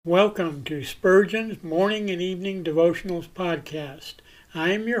Welcome to Spurgeon's Morning and Evening Devotionals podcast.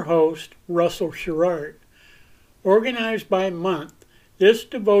 I am your host, Russell Sherrard. Organized by month, this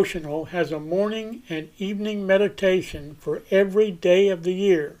devotional has a morning and evening meditation for every day of the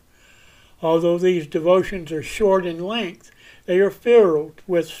year. Although these devotions are short in length, they are filled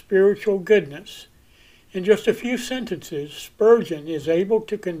with spiritual goodness. In just a few sentences, Spurgeon is able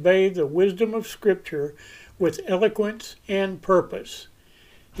to convey the wisdom of Scripture with eloquence and purpose.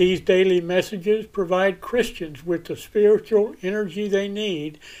 These daily messages provide Christians with the spiritual energy they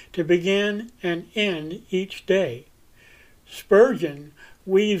need to begin and end each day. Spurgeon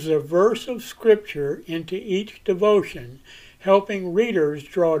weaves a verse of Scripture into each devotion, helping readers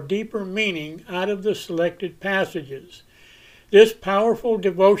draw deeper meaning out of the selected passages. This powerful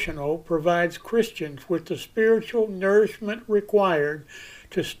devotional provides Christians with the spiritual nourishment required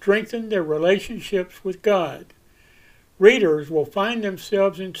to strengthen their relationships with God. Readers will find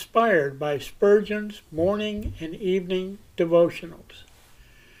themselves inspired by Spurgeon's morning and evening devotionals.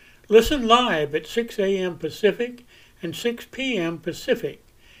 Listen live at 6 a.m. Pacific and 6 p.m. Pacific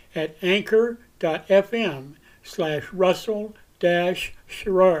at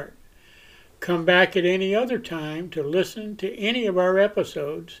anchor.fm/Russell-Sherrard. Come back at any other time to listen to any of our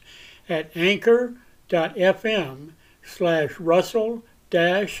episodes at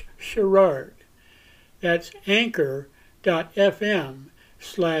anchor.fm/Russell-Sherrard. That's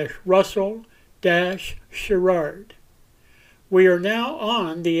anchor.fm/Russell-Sherrard. We are now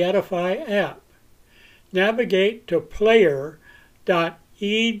on the Edify app. Navigate to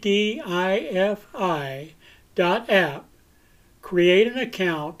player.edifi.app, create an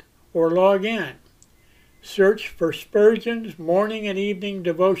account, or log in. Search for Spurgeon's Morning and Evening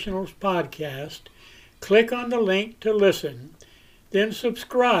Devotionals podcast, click on the link to listen, then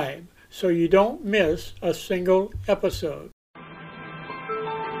subscribe so you don't miss a single episode.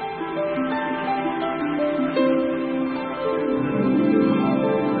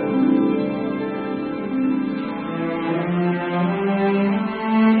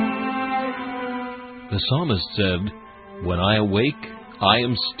 The psalmist said, "When I awake, I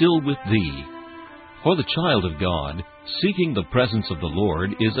am still with Thee." For the child of God, seeking the presence of the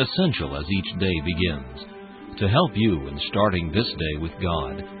Lord is essential as each day begins. To help you in starting this day with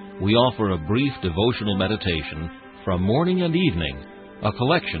God, we offer a brief devotional meditation from morning and evening, a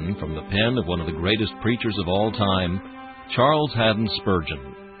collection from the pen of one of the greatest preachers of all time, Charles Haddon Spurgeon.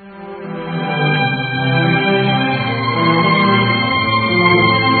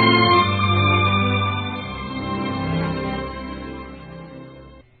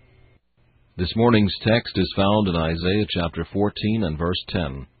 This morning's text is found in Isaiah chapter 14 and verse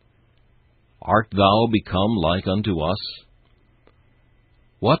 10. "Art thou become like unto us?"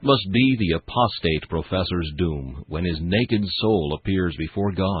 What must be the apostate professor's doom when his naked soul appears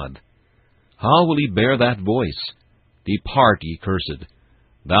before God? How will he bear that voice? "Depart, ye cursed.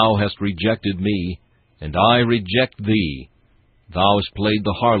 Thou hast rejected me, and I reject thee. Thou hast played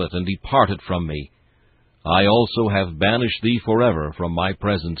the harlot, and departed from me. I also have banished thee forever from my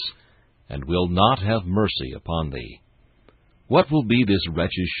presence, and will not have mercy upon thee." What will be this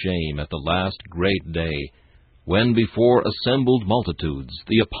wretch's shame at the last great day, when before assembled multitudes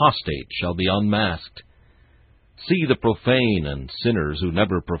the apostate shall be unmasked? See the profane and sinners who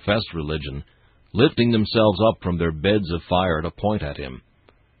never professed religion, lifting themselves up from their beds of fire to point at him.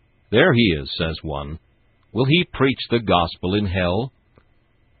 "There he is," says one. "Will he preach the gospel in hell?"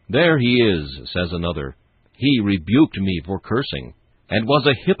 "There he is," says another. "He rebuked me for cursing, and was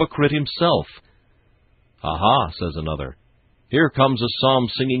a hypocrite himself." "Aha," says another. "Here comes a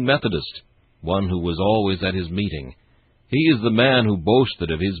psalm-singing Methodist, one who was always at his meeting. He is the man who boasted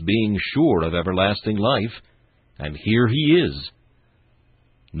of his being sure of everlasting life, and here he is."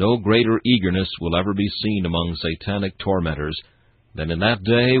 No greater eagerness will ever be seen among satanic tormentors than in that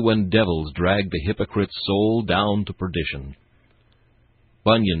day when devils drag the hypocrite's soul down to perdition.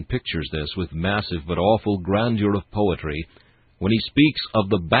 Bunyan pictures this with massive but awful grandeur of poetry when he speaks of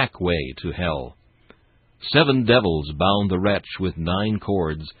the back way to hell. 7 devils bound the wretch with 9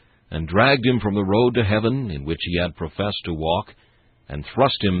 cords, and dragged him from the road to heaven in which he had professed to walk, and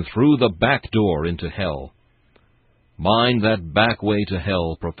thrust him through the back door into hell. Mind that back way to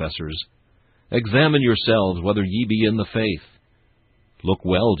hell, professors. Examine yourselves whether ye be in the faith. Look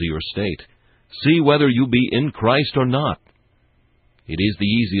well to your state. See whether you be in Christ or not. It is the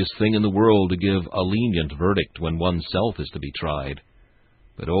easiest thing in the world to give a lenient verdict when oneself is to be tried.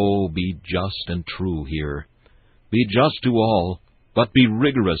 But oh, be just and true here. Be just to all, but be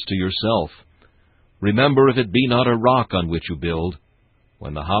rigorous to yourself. Remember, if it be not a rock on which you build,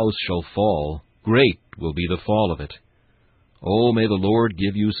 when the house shall fall, great will be the fall of it. Oh, may the Lord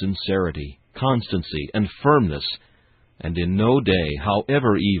give you sincerity, constancy, and firmness, and in no day,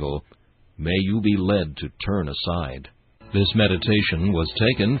 however evil, may you be led to turn aside. This meditation was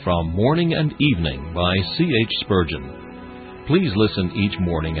taken from Morning and Evening by C.H. Spurgeon. Please listen each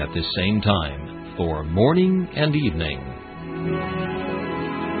morning at this same time for Morning and Evening.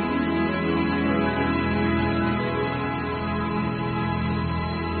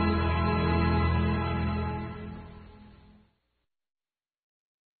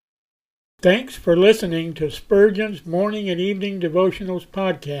 Thanks for listening to Spurgeon's Morning and Evening Devotionals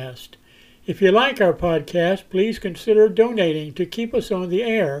podcast. If you like our podcast, please consider donating to keep us on the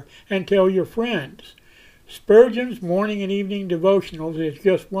air and tell your friends. Spurgeon's Morning and Evening Devotionals is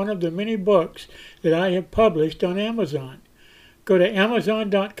just one of the many books that I have published on Amazon. Go to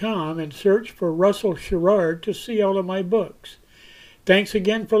Amazon.com and search for Russell Sherrard to see all of my books. Thanks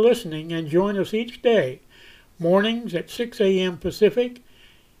again for listening, and join us each day, mornings at 6 a.m. Pacific,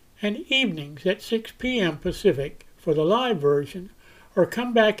 and evenings at 6 p.m. Pacific for the live version, or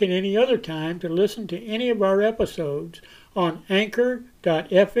come back at any other time to listen to any of our episodes on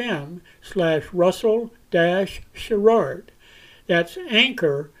anchor.fm/Russell-Sherrard. That's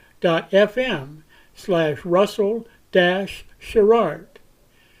anchor.fm/Russell-Sherrard.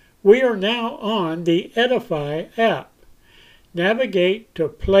 We are now on the Edify app. Navigate to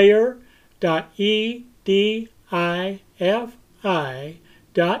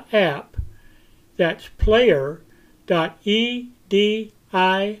player.edifi.app. That's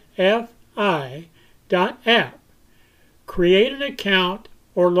player.edifi.app. Create an account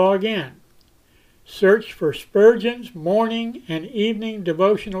or log in. Search for Spurgeon's Morning and Evening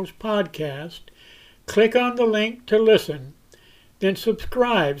Devotionals podcast. Click on the link to listen, then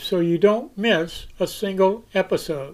subscribe so you don't miss a single episode.